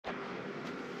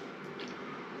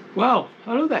Well,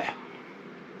 hello there.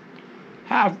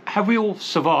 Have we all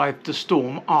survived the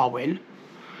storm Arwen?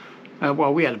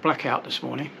 Well, we had a blackout this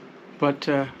morning, but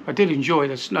I did enjoy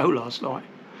the snow last night.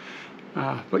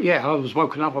 But yeah, I was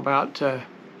woken up about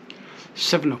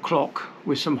 7 o'clock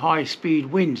with some high-speed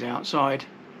winds outside,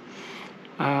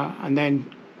 and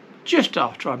then just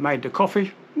after I made the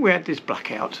coffee, we had this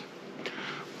blackout,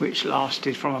 which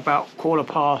lasted from about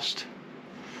 8:15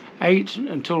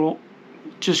 until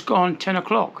just gone 10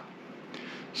 o'clock.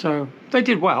 So they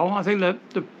did well. I think that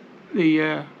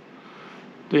the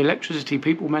electricity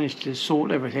people managed to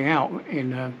sort everything out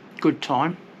in good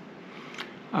time.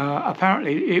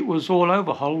 Apparently it was all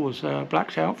over. Hull was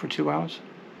blacked out for 2 hours.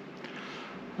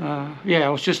 Yeah, I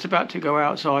was just about to go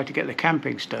outside to get the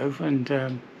camping stove, and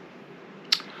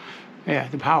yeah,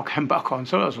 the power came back on,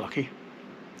 so I was lucky.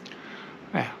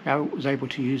 Yeah, I was able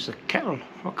to use the kettle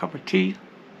for a cup of tea.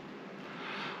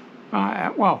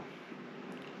 Well,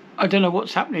 I don't know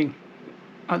what's happening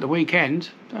at the weekend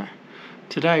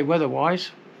today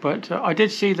weather-wise, but I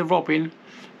did see the robin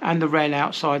and the wren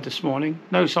outside this morning.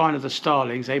 No sign of the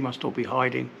starlings, they must all be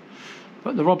hiding.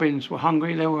 But the robins were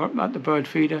hungry, they were at the bird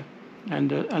feeder, and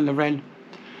the wren.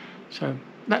 So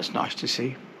that's nice to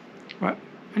see. Right,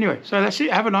 anyway, so that's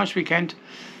it. Have a nice weekend.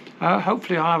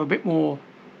 Hopefully I'll have a bit more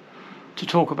to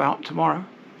talk about tomorrow,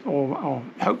 or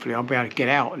hopefully I'll be able to get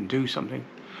out and do something.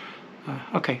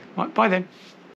 Okay, right, bye then.